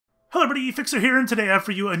Hello everybody, Fixxxer here, and today I have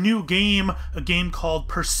for you a new game, a game called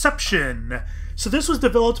Perception. So this was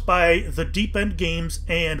developed by the Deep End Games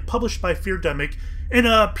and published by Feardemic, and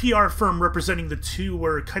a PR firm representing the two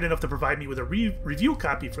were kind enough to provide me with a review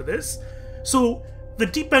copy for this. So the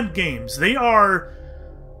Deep End Games, they are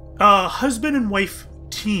a husband and wife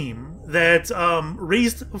team that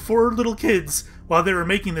raised 4 little kids while they were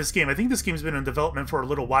making this game. I think this game's been in development for a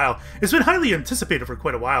little while. It's been highly anticipated for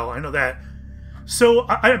quite a while, I know that. So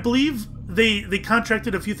I believe they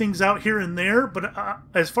contracted a few things out here and there, but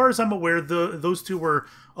as far as I'm aware, those two were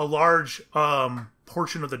a large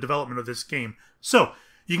portion of the development of this game. So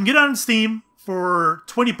you can get it on Steam for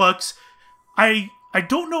 20 bucks. I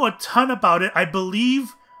don't know a ton about it. I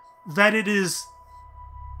believe that it is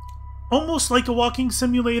almost like a walking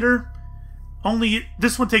simulator, only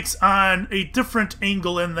this one takes on a different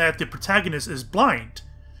angle in that the protagonist is blind.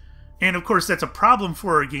 And of course that's a problem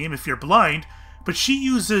for a game if you're blind. But she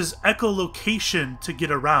uses echolocation to get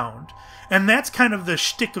around. And that's kind of the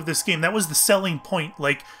shtick of this game. That was the selling point.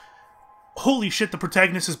 Like, holy shit, the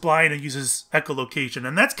protagonist is blind and uses echolocation.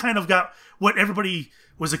 And that's kind of got what everybody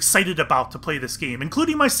was excited about to play this game,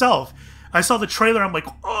 including myself. I saw the trailer, I'm like,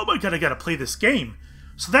 oh my god, I gotta play this game.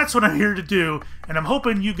 So that's what I'm here to do, and I'm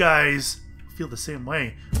hoping you guys feel the same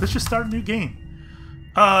way. Let's just start a new game.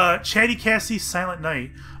 Chatty Cassie, Silent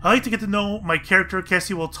Night. I like to get to know my character.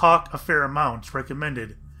 Cassie will talk a fair amount.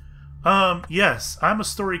 Recommended. Yes, I'm a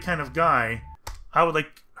story kind of guy. I would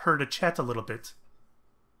like her to chat a little bit.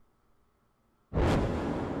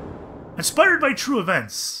 Inspired by true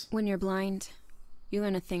events. When you're blind, you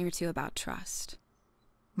learn a thing or two about trust.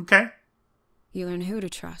 Okay. You learn who to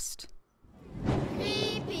trust.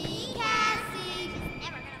 Creepy Cassie.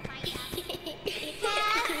 Never gonna find out.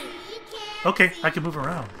 Cassie. Okay, I can move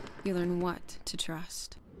around. You learn what to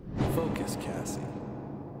trust. Focus, Cassie.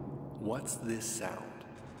 What's this sound?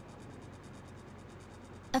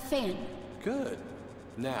 A fan. Good.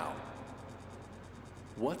 Now,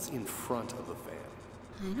 what's in front of the fan?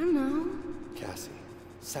 I don't know. Cassie,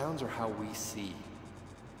 sounds are how we see.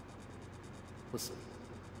 Listen.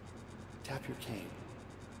 Tap your cane.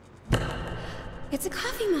 It's a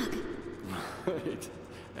coffee mug. Right.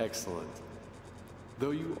 Excellent.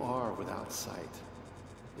 Though you are without sight,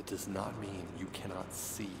 it does not mean you cannot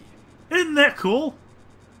see. Isn't that cool?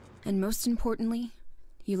 And most importantly,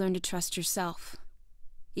 you learn to trust yourself.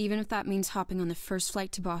 Even if that means hopping on the first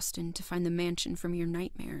flight to Boston to find the mansion from your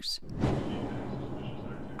nightmares.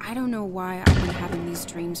 I don't know why I've been having these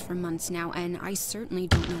dreams for months now, and I certainly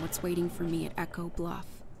don't know what's waiting for me at Echo Bluff.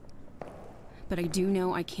 But I do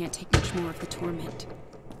know I can't take much more of the torment.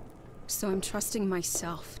 So I'm trusting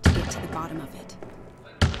myself to get to the bottom of it.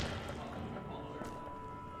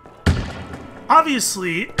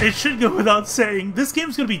 Obviously, it should go without saying, this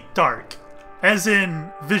game's gonna be dark. As in,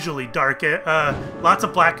 visually dark. Lots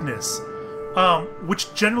of blackness.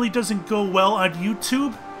 Which generally doesn't go well on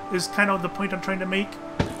YouTube, is kind of the point I'm trying to make.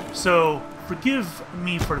 So, forgive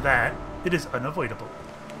me for that. It is unavoidable.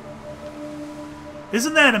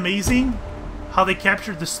 Isn't that amazing? How they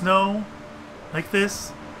captured the snow like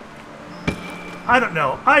this? I don't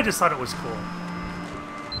know. I just thought it was cool.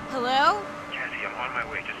 Hello? Cassie, I'm on my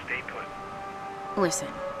way. Just stay put. Listen,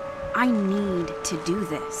 I need to do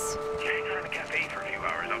this. Yeah, hang out in the cafe for a few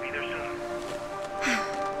hours. I'll be there soon.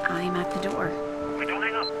 I'm at the door. Wait, don't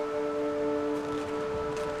hang up.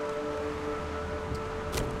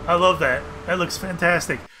 I love that. That looks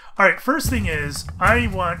fantastic. Alright, first thing is, I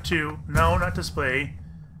want to... No, not display.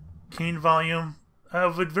 Cane volume. I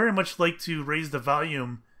would very much like to raise the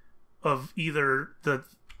volume of either the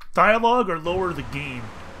dialogue or lower the game.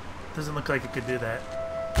 Doesn't look like it could do that.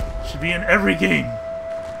 Should be in every game.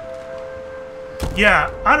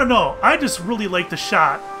 Yeah, I don't know. I just really like the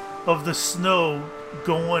shot of the snow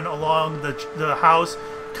going along the house,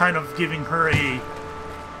 kind of giving her a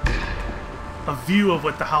view of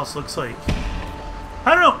what the house looks like.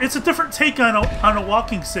 I don't know. It's a different take on a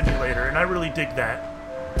walking simulator, and I really dig that.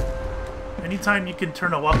 Anytime you can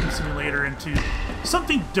turn a walking simulator into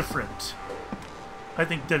something different, I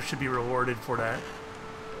think devs should be rewarded for that.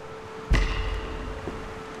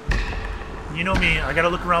 You know me, I gotta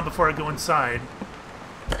look around before I go inside.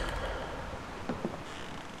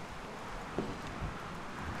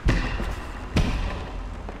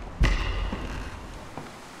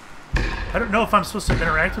 I don't know if I'm supposed to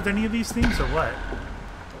interact with any of these things or what.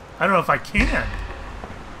 I don't know if I can.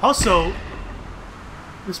 Also,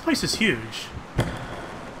 this place is huge.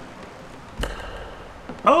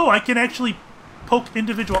 Oh, I can actually poke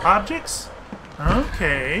individual objects?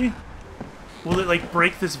 Okay. Will it, like,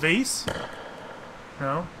 break this vase?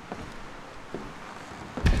 No.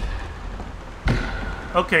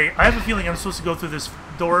 Okay, I have a feeling I'm supposed to go through this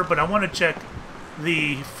door, but I want to check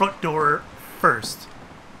the front door first.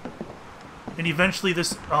 And eventually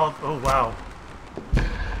this... Oh, wow.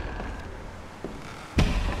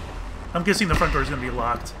 I'm guessing the front door is going to be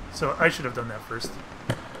locked, so I should have done that first.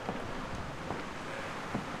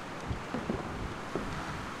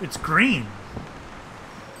 It's green.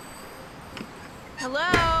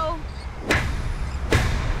 Hello?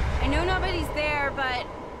 I know nobody's there, but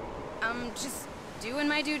I'm just doing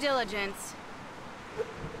my due diligence.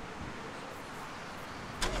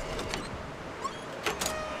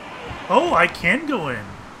 Oh, I can go in.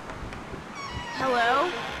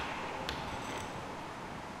 Hello?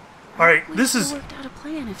 Alright, this is... worked out a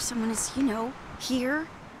plan if someone is, you know, here.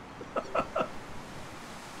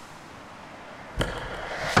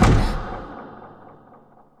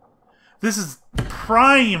 This is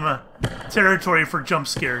prime territory for jump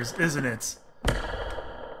scares, isn't it?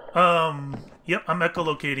 Yep, I'm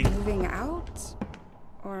echolocating. Moving out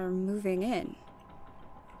or moving in?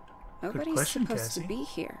 Nobody's question, supposed Cassie. to be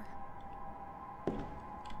here.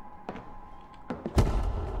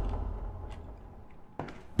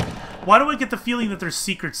 Why do I get the feeling that there's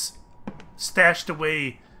secrets stashed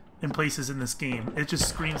away in places in this game? It just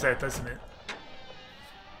screams that, doesn't it?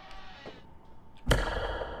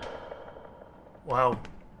 Wow.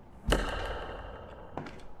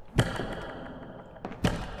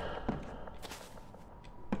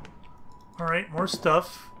 Alright, more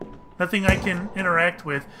stuff. Nothing I can interact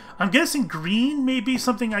with. I'm guessing green may be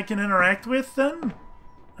something I can interact with, then?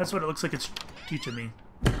 That's what it looks like it's teaching me.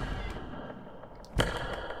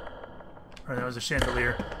 Alright, that was a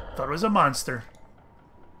chandelier. Thought it was a monster.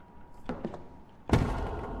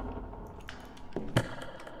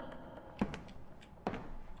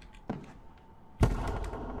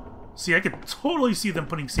 See, I could totally see them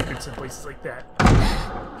putting secrets in places like that.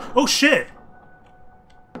 Oh, shit!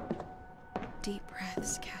 Deep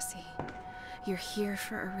breaths, Cassie. You're here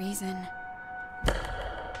for a reason.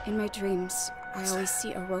 In my dreams, I always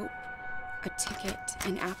see a rope, a ticket,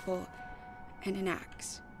 an apple, and an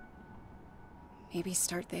axe. Maybe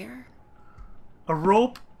start there? A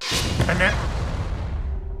rope, a net.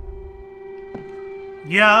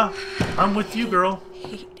 Yeah, I'm with you, girl.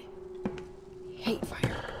 Hate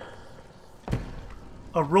fire.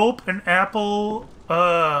 A rope, an apple,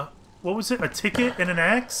 what was it? A ticket and an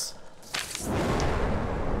axe?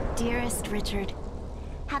 Dearest Richard,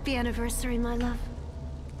 happy anniversary, my love.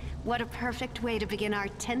 What a perfect way to begin our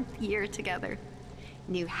 10th year together.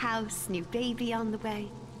 New house, new baby on the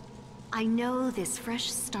way. I know this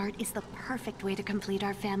fresh start is the perfect way to complete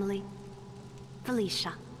our family.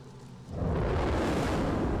 Felicia.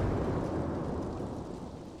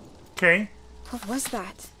 Okay. What was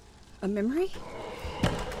that? A memory?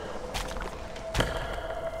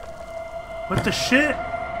 What the shit?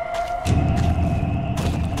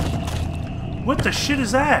 What the shit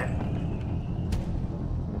is that?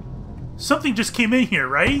 Something just came in here,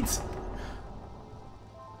 right?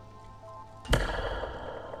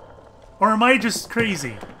 Or am I just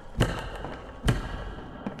crazy?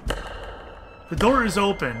 The door is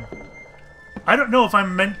open. I don't know if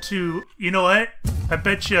I'm meant to... You know what? I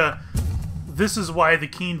bet you this is why the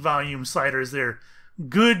Keen volume slider is there.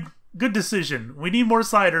 Good decision. We need more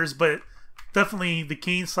sliders, but definitely the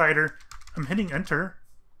Keen slider. I'm hitting enter.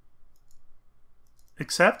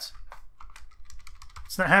 Accept.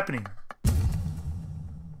 It's not happening.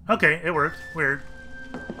 Okay, it worked. Weird.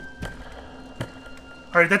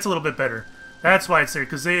 Alright, that's a little bit better. That's why it's there,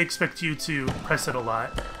 because they expect you to press it a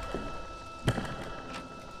lot.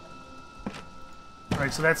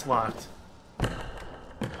 Alright, so that's locked.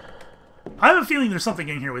 I have a feeling there's something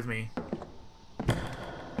in here with me.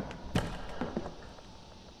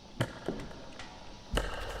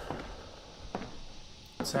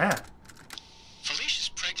 What's that? Felicia's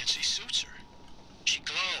pregnancy suits her. She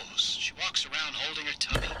glows. She walks around holding her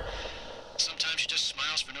tummy. Sometimes she just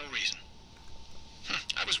smiles for no reason.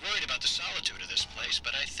 I was worried about the solitude of this place,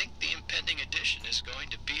 but I think the impending addition is going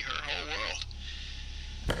to be her whole world.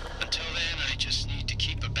 Until then, I just need to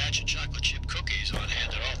keep a batch of chocolate chip cookies on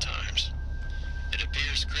hand at all times. It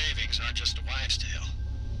appears cravings aren't just a wives' tale.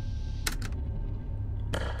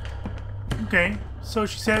 Okay, so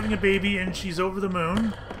she's having a baby and she's over the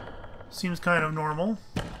moon. Seems kind of normal.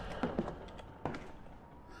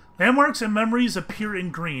 Landmarks and memories appear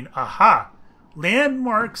in green. Aha!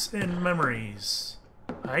 Landmarks and memories.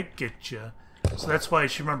 I get you. So that's why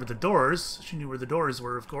she remembered the doors. She knew where the doors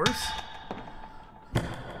were, of course.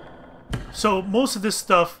 So most of this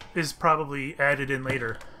stuff is probably added in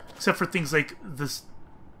later. Except for things like this.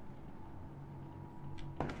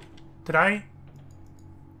 Did I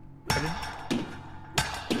didn't...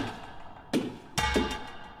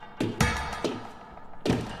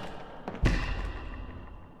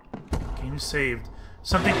 saved.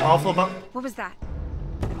 Something awful about... What was that?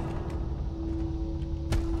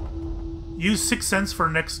 Use 6 cents for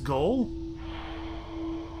next goal?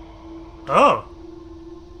 Oh.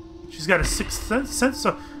 She's got a 6 cents,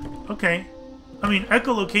 so... Okay. I mean,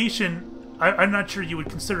 echolocation, I'm not sure you would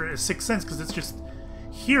consider it a 6 sense, because it's just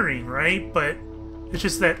hearing, right? But it's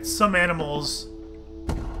just that some animals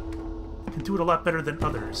can do it a lot better than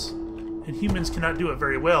others. And humans cannot do it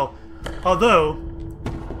very well. Although,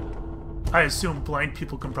 I assume blind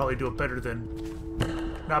people can probably do it better than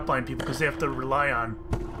not blind people, because they have to rely on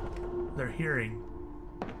their hearing.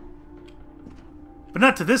 But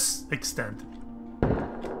not to this extent.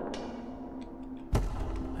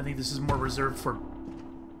 I think this is more reserved for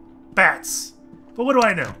bats. But what do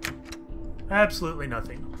I know? Absolutely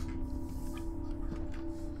nothing.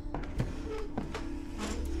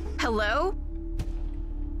 Hello?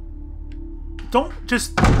 Don't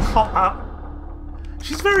just call out.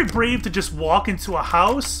 She's very brave to just walk into a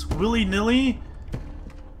house willy-nilly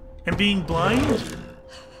and being blind.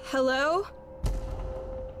 Hello?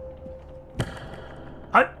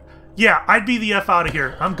 Yeah, I'd be the F out of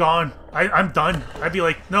here. I'm gone. I'm done. I'd be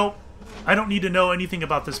like, nope, I don't need to know anything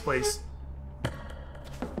about this place.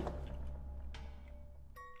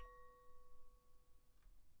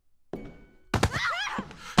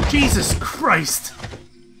 Jesus Christ!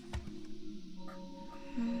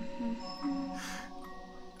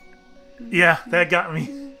 Yeah, that got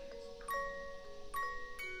me.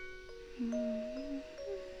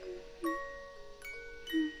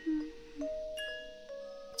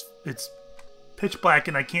 It's pitch black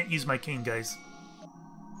and I can't use my cane, guys.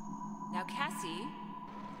 Now, Cassie,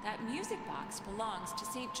 that music box belongs to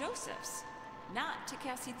St. Joseph's, not to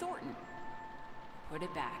Cassie Thornton. Put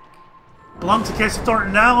it back. Belongs to Cassie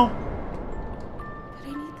Thornton now? But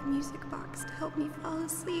I need the music box to help me fall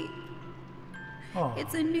asleep. Oh.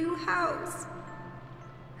 It's a new house.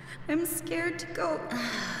 I'm scared to go.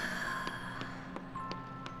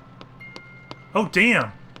 Oh,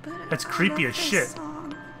 damn. But That's I creepy love as this shit. song.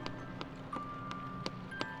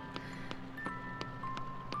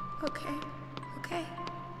 Okay.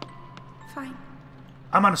 Fine.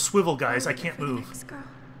 I'm on a swivel, guys. I I'll wait can't for the move. next girl.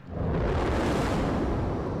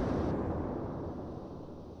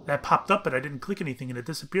 That popped up, but I didn't click anything, and it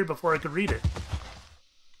disappeared before I could read it.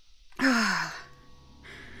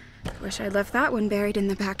 Wish I'd left that one buried in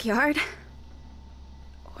the backyard.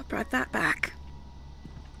 What brought that back?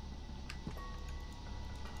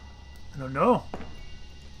 I don't know.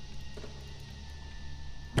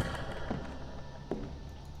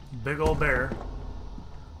 Big old bear.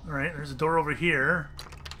 Alright, there's a door over here.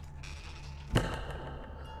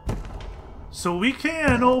 So we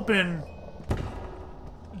can open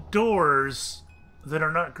doors that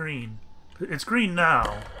are not green. It's green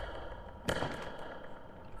now.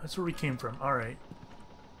 That's where we came from. Alright.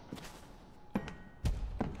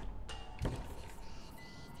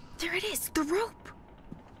 There it is, the rope.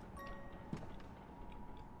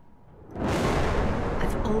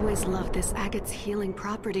 I've always loved this agate's healing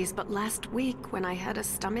properties, but last week when I had a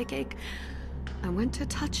stomachache, I went to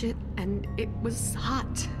touch it and it was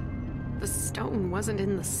hot. The stone wasn't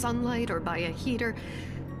in the sunlight or by a heater,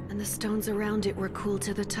 and the stones around it were cool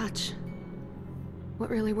to the touch. What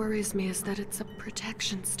really worries me is that it's a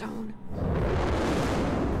protection stone.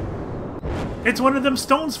 It's one of them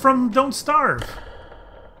stones from Don't Starve.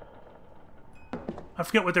 I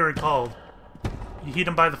forget what they were called. You heat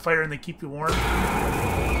them by the fire and they keep you warm.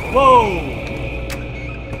 Whoa!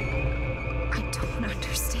 I don't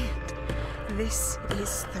understand. This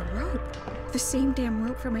is the rope. The same damn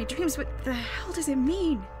rope from my dreams. What the hell does it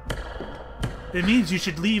mean? It means you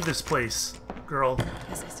should leave this place, girl.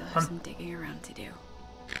 Guess I still have some digging around to do.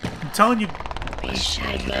 I'm telling you. Wish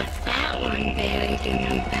I'd left that one buried in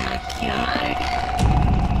the backyard.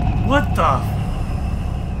 What the?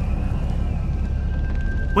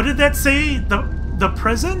 What did that say? The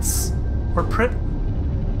presence? Or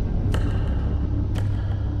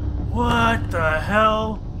What the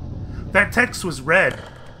hell? That text was red.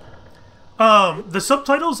 The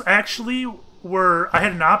subtitles actually were... I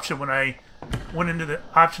had an option when I went into the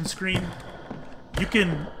option screen. You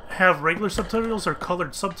can have regular subtitles or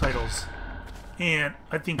colored subtitles. And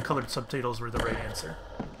I think colored subtitles were the right answer.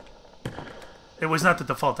 It was not the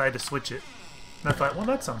default. I had to switch it. And I thought, well,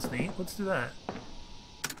 that sounds neat. Let's do that.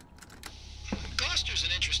 Gloucester's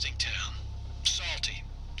an interesting town. Salty.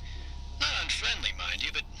 Not unfriendly, mind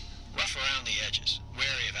you, but rough around the edges.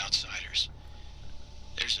 Wary of outsiders.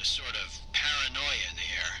 There's a sort of paranoia in the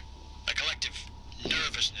air. A collective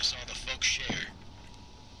nervousness all the folks share.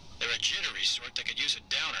 They're a jittery sort that could use a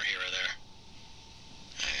downer here or there.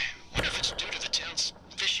 Wonder if it's due to the town's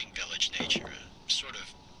fishing village nature.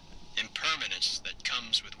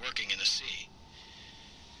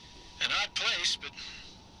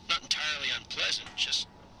 unpleasant, just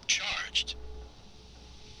charged.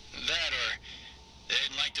 That or they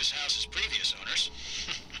didn't like this house's previous owners.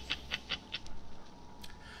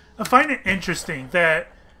 I find it interesting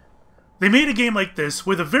that they made a game like this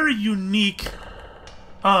with a very unique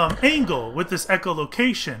angle with this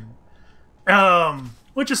echolocation,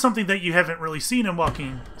 which is something that you haven't really seen in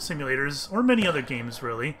walking simulators or many other games,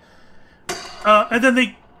 really. And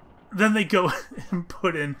then they go and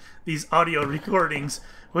put in these audio recordings,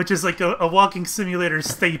 which is like a walking simulator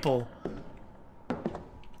staple.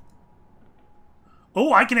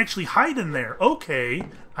 Oh, I can actually hide in there. Okay,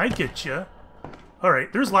 I get you. All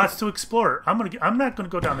right, there's lots to explore. I'm not gonna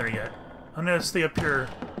go down there yet. I'm gonna stay up here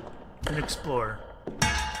and explore.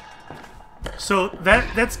 So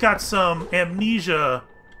that's got some Amnesia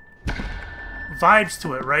vibes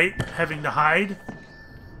to it, right? Having to hide.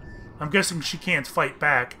 I'm guessing she can't fight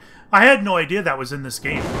back. I had no idea that was in this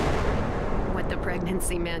game. What the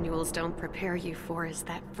pregnancy manuals don't prepare you for is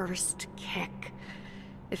that first kick.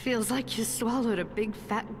 It feels like you swallowed a big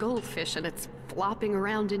fat goldfish and it's flopping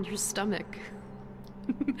around in your stomach.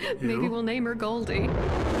 Maybe we'll name her Goldie.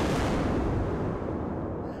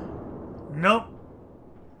 Nope.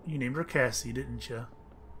 You named her Cassie, didn't you?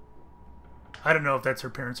 I don't know if that's her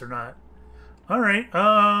parents or not. Alright,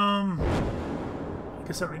 I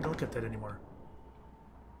guess I don't need to look at that anymore.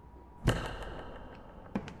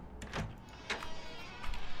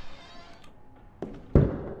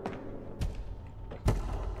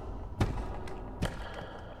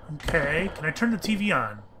 Okay, can I turn the TV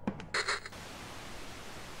on?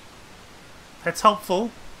 That's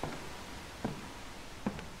helpful.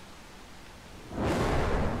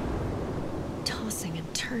 Tossing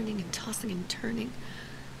and turning and tossing and turning.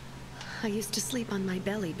 I used to sleep on my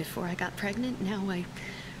belly before I got pregnant. Now I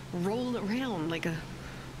roll around like a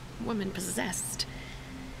woman possessed.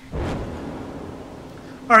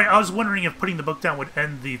 Alright, I was wondering if putting the book down would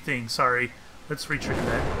end the thing. Sorry. Let's re-trigger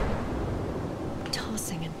that.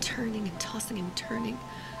 Tossing and turning and tossing and turning.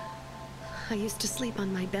 I used to sleep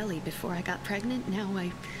on my belly before I got pregnant. Now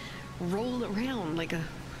I roll around like a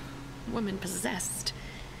woman possessed.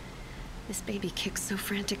 This baby kicks so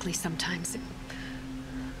frantically sometimes. It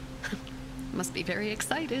must be very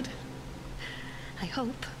excited. I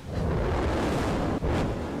hope.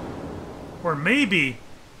 Or maybe...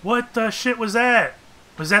 What the shit was that?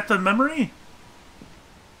 Was that the memory?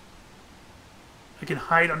 I can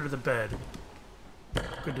hide under the bed.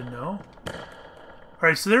 Good to know.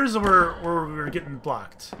 Alright, so there's where we were getting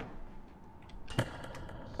blocked.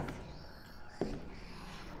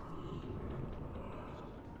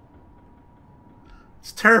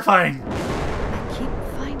 It's terrifying. I keep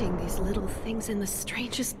finding these little things in the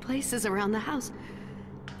strangest places around the house.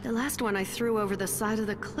 The last one I threw over the side of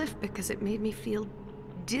the cliff because it made me feel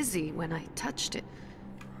dizzy when I touched it.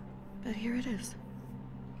 But here it is.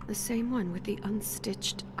 The same one with the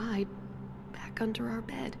unstitched eye back under our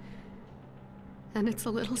bed. And it's a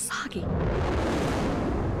little soggy.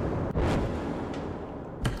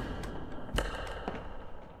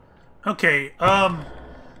 Okay,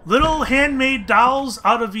 little handmade dolls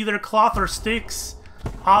out of either cloth or sticks,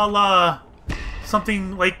 a la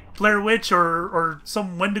something like Blair Witch or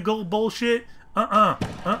some Wendigo bullshit.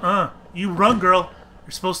 You run, girl.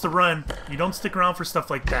 You're supposed to run. You don't stick around for stuff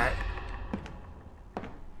like that.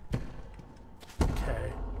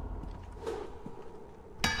 Okay.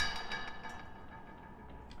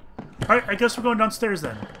 Alright, I guess we're going downstairs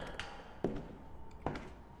then.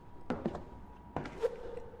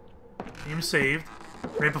 Game saved.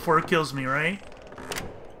 Right before it kills me, right?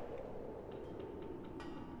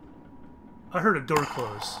 I heard a door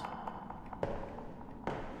close.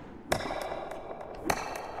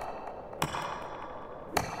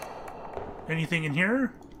 Anything in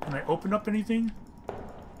here? Can I open up anything?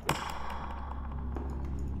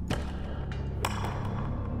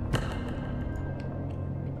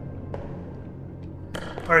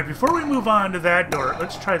 Alright, before we move on to that door,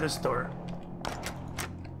 let's try this door.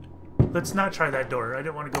 Let's not try that door. I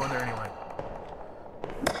didn't want to go in there anyway.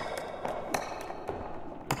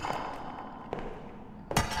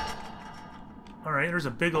 Alright, there's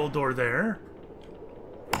a big old door there.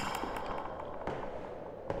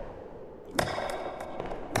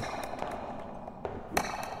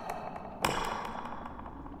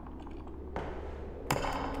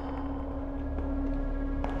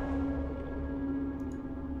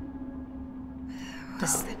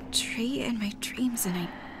 Was the tree in my dreams and I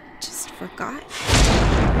just forgot?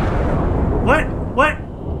 What? What?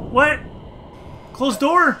 What? Closed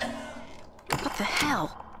door? What the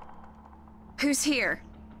hell? Who's here?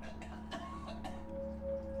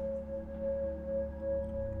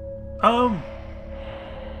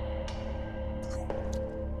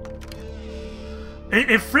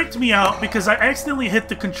 It freaked me out because I accidentally hit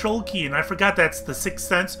the control key and I forgot that's the Sixth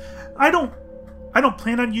Sense. I don't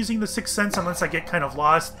plan on using the Sixth Sense unless I get kind of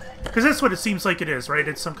lost, because that's what it seems like it is, right?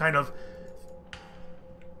 It's some kind of...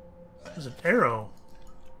 There's an arrow.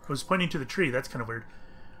 It was pointing to the tree. That's kind of weird.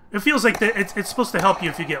 It feels like that it's supposed to help you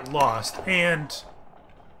if you get lost, and...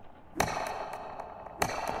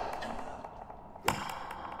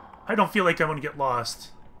 I don't feel like I'm going to get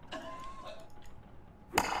lost. Oh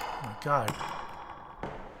my god.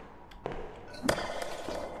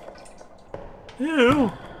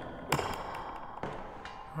 Ew!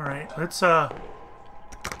 Alright, let's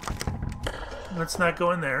not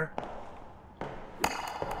go in there.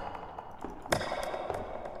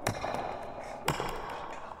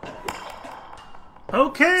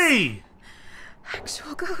 Okay!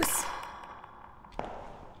 Actual ghosts.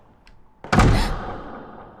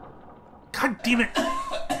 God damn it!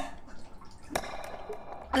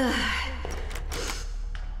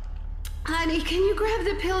 Honey, can you grab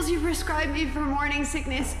the pills you prescribed me for morning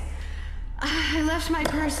sickness? I left my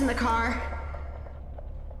purse in the car.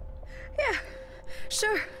 Yeah,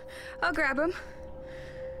 sure. I'll grab them.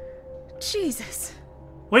 Jesus.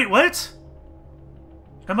 Wait, what?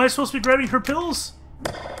 Am I supposed to be grabbing her pills?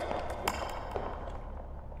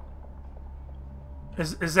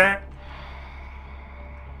 Is that...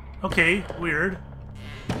 Okay, weird.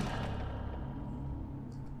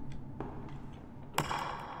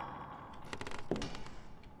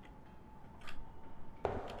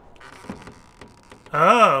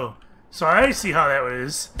 Oh, so I see how that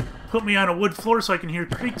is. Put me on a wood floor so I can hear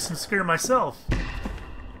creaks and scare myself.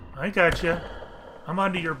 I gotcha. I'm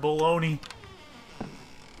onto your baloney.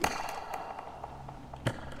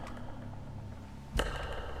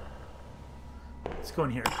 Let's go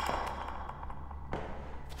in here.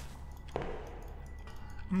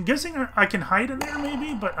 I'm guessing I can hide in there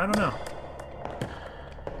maybe, but I don't know.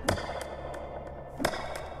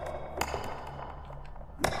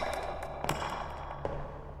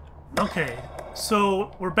 Okay,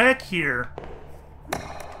 so we're back here. I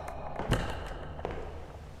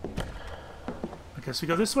guess we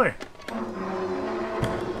go this way.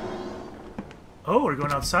 Oh, we're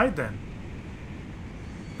going outside then.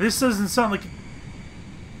 This doesn't sound like a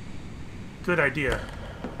good idea.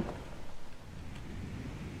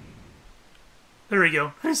 There we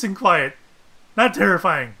go. Nice and quiet. Not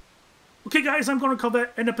terrifying. Okay, guys, I'm going to call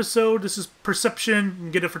that an episode. This is Perception. You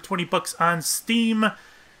can get it for 20 bucks on Steam.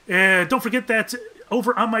 Don't forget that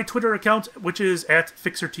over on my Twitter account, which is at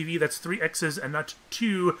FixxxerTV, that's 3 X's and not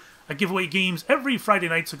 2, I give away games every Friday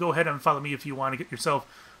night, so go ahead and follow me if you want to get yourself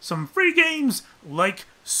some free games like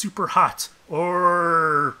Super Hot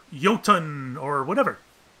or Jotun or whatever.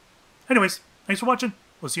 Anyways, thanks for watching.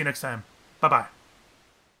 We'll see you next time. Bye-bye.